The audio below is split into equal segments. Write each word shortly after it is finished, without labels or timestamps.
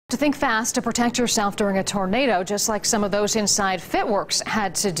To think fast to protect yourself during a tornado, just like some of those inside Fitworks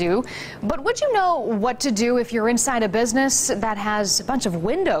had to do. But would you know what to do if you're inside a business that has a bunch of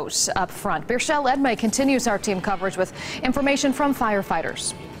windows up front? Beavercreek Edmay continues our team coverage with information from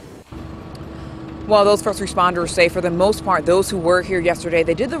firefighters. Well, those first responders say for the most part, those who were here yesterday,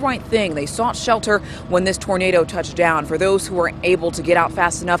 they did the right thing. They sought shelter when this tornado touched down. For those who were able to get out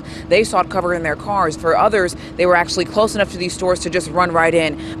fast enough, they sought cover in their cars. For others, they were actually close enough to these stores to just run right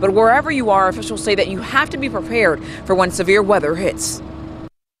in. But wherever you are, officials say that you have to be prepared for when severe weather hits.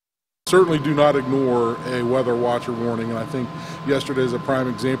 Certainly do not ignore a weather watch or warning, and I think yesterday is a prime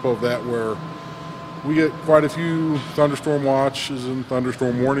example of that, where we get quite a few thunderstorm watches and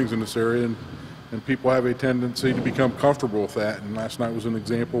thunderstorm warnings in this area, and people have a tendency to become comfortable with that. And last night was an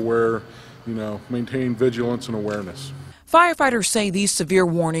example where, maintain vigilance and awareness. Firefighters say these severe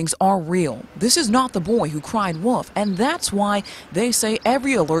warnings are real. This is not the boy who cried wolf, and that's why they say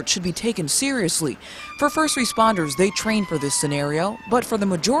every alert should be taken seriously. For first responders, they train for this scenario, but for the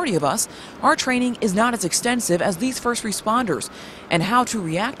majority of us, our training is not as extensive as these first responders. And how to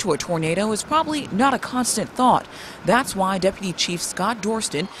react to a tornado is probably not a constant thought. That's why Deputy Chief Scott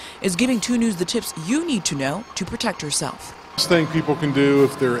Dorston is giving 2 News the tips you need to know to protect yourself. Best thing people can do,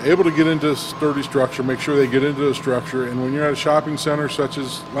 if they're able to get into a sturdy structure, make sure they get into a structure. And when you're at a shopping center such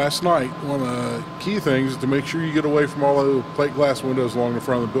as last night, one of the key things is to make sure you get away from all the plate glass windows along the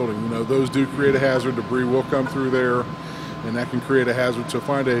front of the building. Those do create a hazard. Debris will come through there, and that can create a hazard. So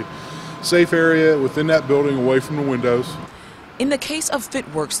find a safe area within that building away from the windows. In the case of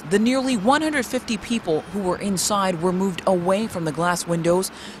Fitworks, the nearly 150 people who were inside were moved away from the glass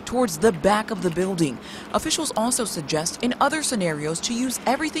windows towards the back of the building. Officials also suggest in other scenarios to use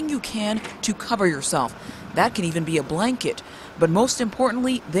everything you can to cover yourself. That can even be a blanket. But most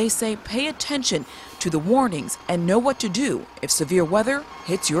importantly, they say pay attention to the warnings and know what to do if severe weather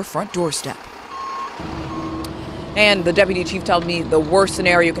hits your front doorstep. And the deputy chief told me the worst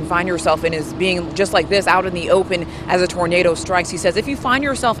scenario you can find yourself in is being just like this, out in the open as a tornado strikes. He says if you find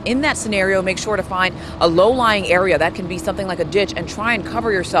yourself in that scenario, make sure to find a low-lying area. That can be something like a ditch, and try and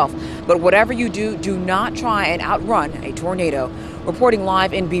cover yourself. But whatever you do, do not try and outrun a tornado. Reporting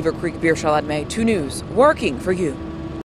live in Beavercreek, Beavercreek Edmay, 2 News, working for you.